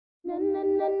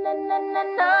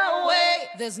No way,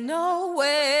 there's no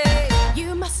way.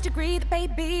 You must agree that,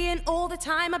 baby, in all the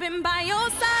time I've been by your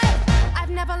side,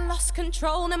 I've never lost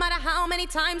control, no matter how many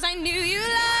times I knew you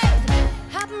lied.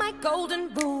 Have my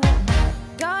golden rule,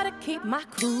 gotta keep my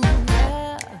cool,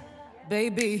 yeah,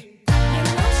 baby. You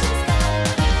know she's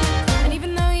got, and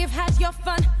even though you've had your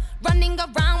fun running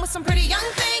around with some pretty young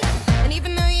thing, and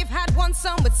even though you've had one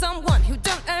son with someone who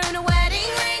don't own a wedding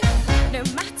ring, no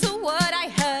matter what I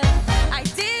heard, I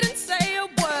didn't say a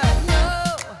word,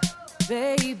 no,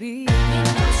 baby.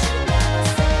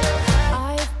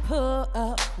 I've put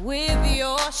up with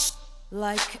your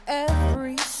like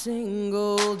every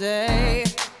single day,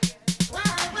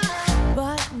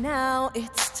 but now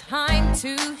it's time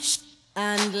to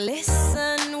and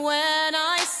listen when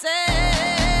I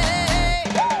say.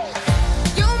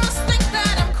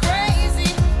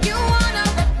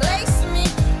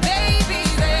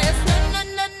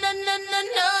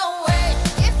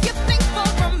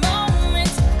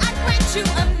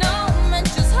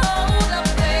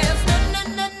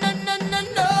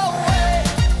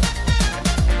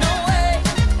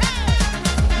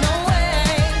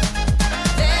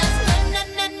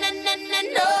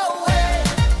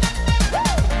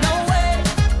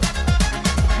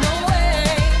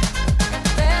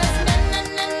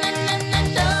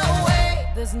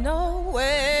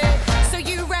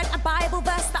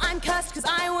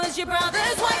 Your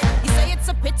brother's wife. You say it's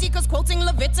a pity cause quoting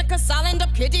Leviticus I'll end up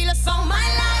kiddyless all my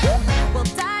life. Well,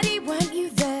 Daddy, weren't you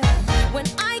there when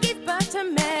I gave birth to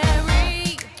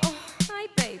Mary? Oh, hi,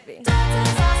 baby.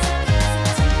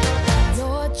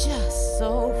 You're just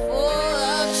so full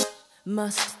of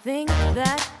must think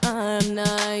that I'm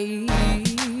naive.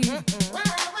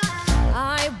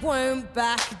 I won't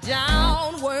back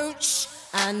down, won't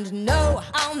and no,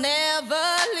 I'll never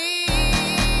leave.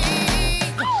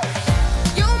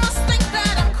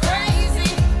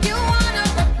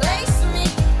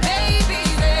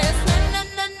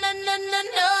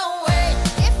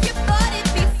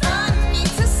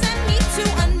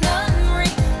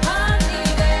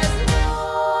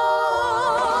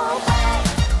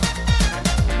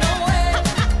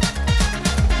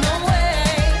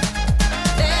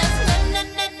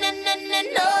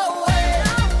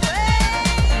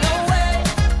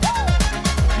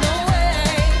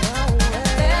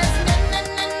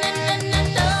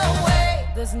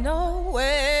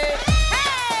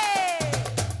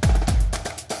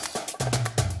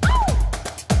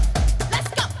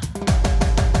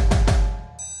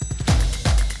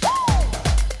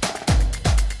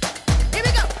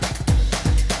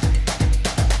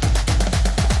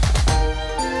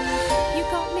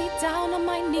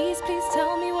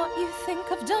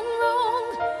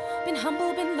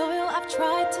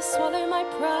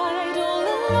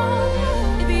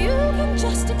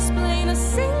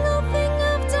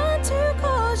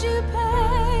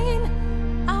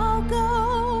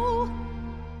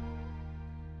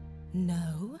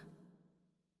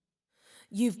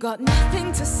 You've got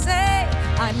nothing to say,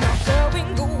 I'm not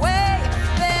going away.